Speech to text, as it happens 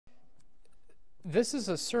This is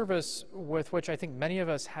a service with which I think many of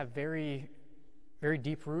us have very, very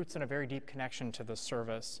deep roots and a very deep connection to this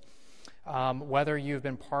service. Whether you've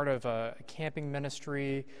been part of a camping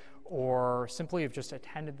ministry or simply have just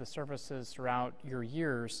attended the services throughout your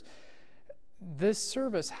years, this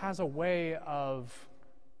service has a way of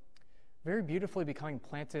very beautifully becoming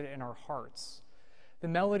planted in our hearts. The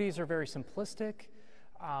melodies are very simplistic.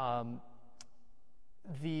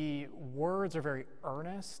 The words are very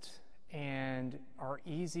earnest and are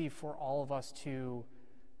easy for all of us to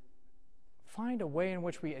find a way in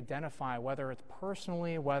which we identify, whether it's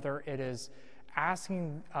personally, whether it is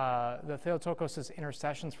asking the Theotokos'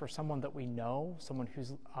 intercessions for someone that we know, someone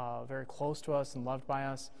who's very close to us and loved by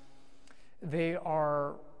us. They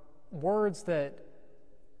are words that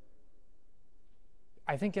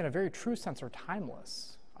I think in a very true sense are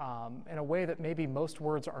timeless, in a way that maybe most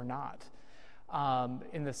words are not,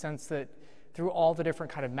 in the sense that through all the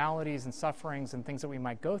different kind of maladies and sufferings and things that we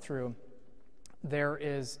might go through, there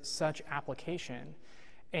is such application.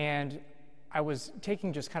 And I was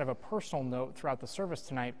taking just kind of a personal note throughout the service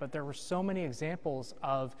tonight, but there were so many examples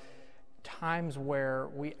of times where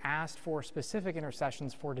we asked for specific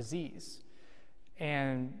intercessions for disease.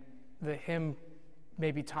 And the hymn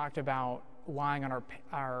maybe talked about lying on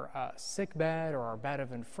our sick bed or our bed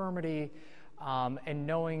of infirmity, and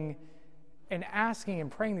knowing and asking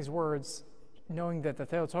and praying these words, knowing that the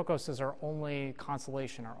Theotokos is our only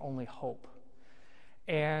consolation, our only hope.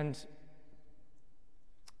 And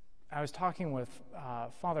I was talking with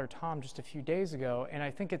Father Tom just a few days ago, and I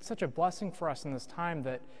think it's such a blessing for us in this time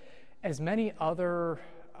that as many other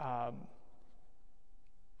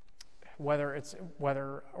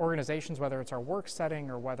whether organizations, whether it's our work setting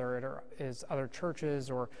or whether it is other churches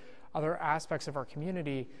or other aspects of our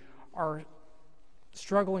community, are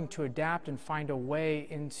struggling to adapt and find a way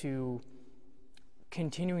into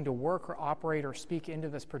continuing to work or operate or speak into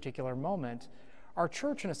this particular moment. Our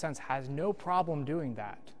church, in a sense, has no problem doing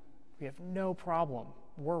that. We have no problem.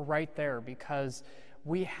 We're right there because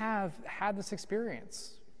we have had this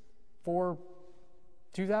experience for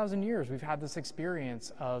 2,000 years. We've had this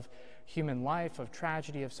experience of human life, of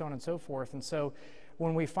tragedy, of so on and so forth. And so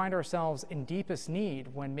when we find ourselves in deepest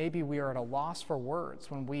need, when maybe we are at a loss for words,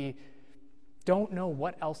 when we don't know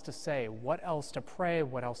what else to say, what else to pray,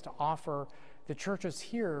 what else to offer, the church is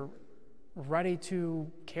here ready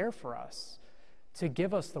to care for us, to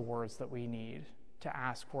give us the words that we need to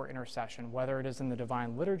ask for intercession, whether it is in the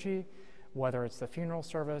divine liturgy, whether it's the funeral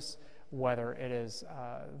service, whether it is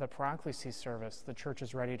the Paraklesis service. The church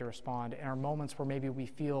is ready to respond in our moments where maybe we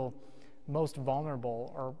feel most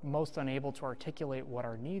vulnerable or most unable to articulate what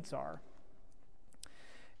our needs are.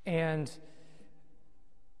 And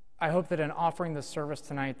I hope that in offering this service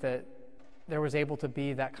tonight that there was able to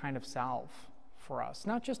be that kind of salve for us,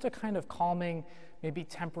 not just a kind of calming, maybe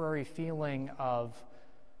temporary feeling of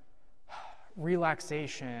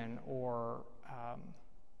relaxation or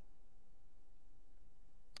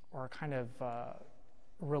a kind of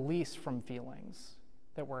release from feelings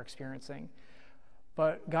that we're experiencing,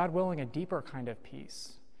 but God willing, a deeper kind of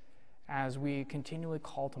peace as we continually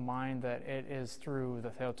call to mind that it is through the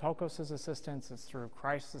Theotokos' assistance, it's through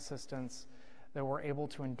Christ's assistance that we're able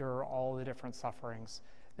to endure all the different sufferings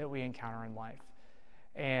that we encounter in life.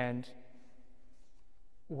 And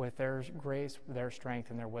with their grace, their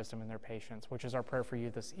strength, and their wisdom and their patience, which is our prayer for you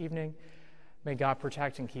this evening. May God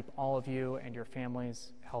protect and keep all of you and your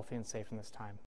families healthy and safe in this time.